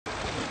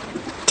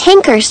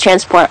Tankers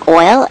transport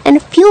oil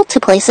and fuel to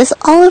places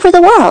all over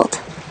the world.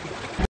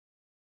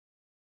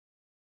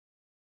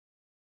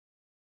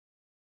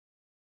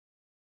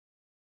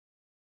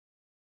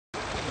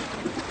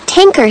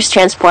 Tankers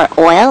transport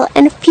oil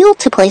and fuel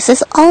to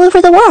places all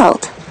over the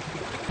world.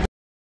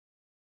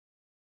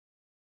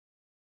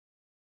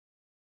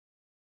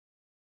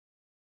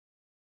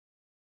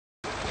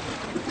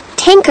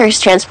 Tankers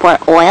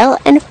transport oil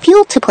and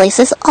fuel to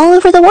places all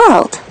over the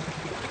world.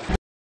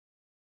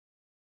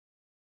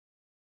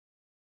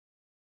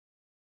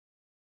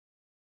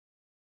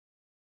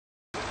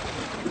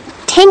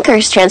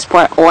 Tankers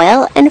transport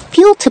oil and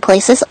fuel to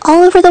places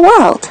all over the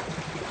world.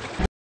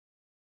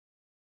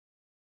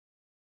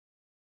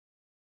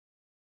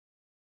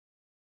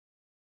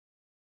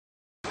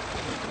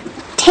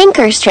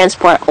 Tankers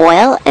transport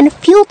oil and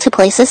fuel to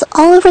places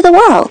all over the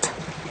world.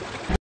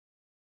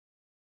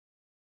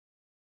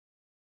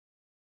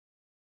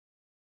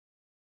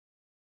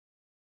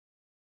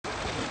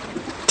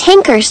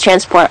 Tankers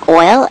transport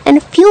oil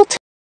and fuel to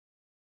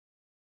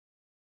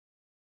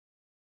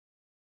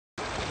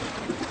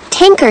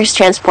Tankers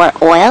transport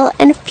oil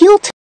and fuel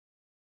to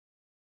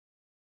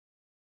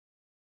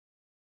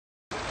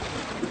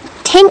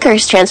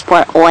Tankers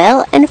transport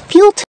oil and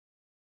fuel to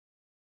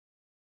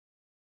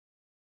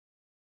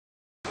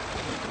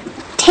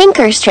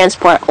Tankers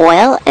transport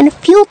oil and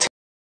fuel to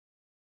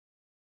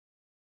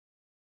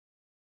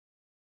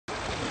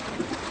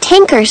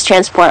Tankers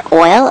transport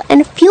oil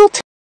and fuel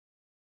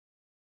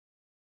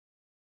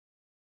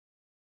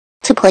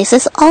to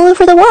places all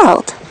over the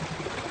world.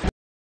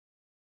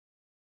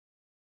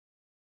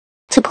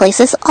 To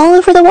places all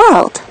over the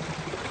world.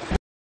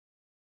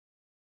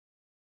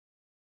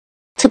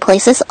 To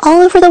places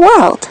all over the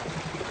world.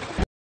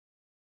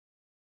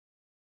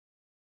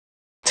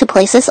 To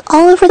places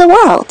all over the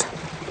world.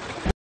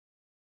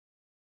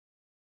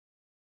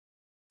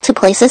 To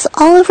places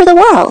all over the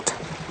world.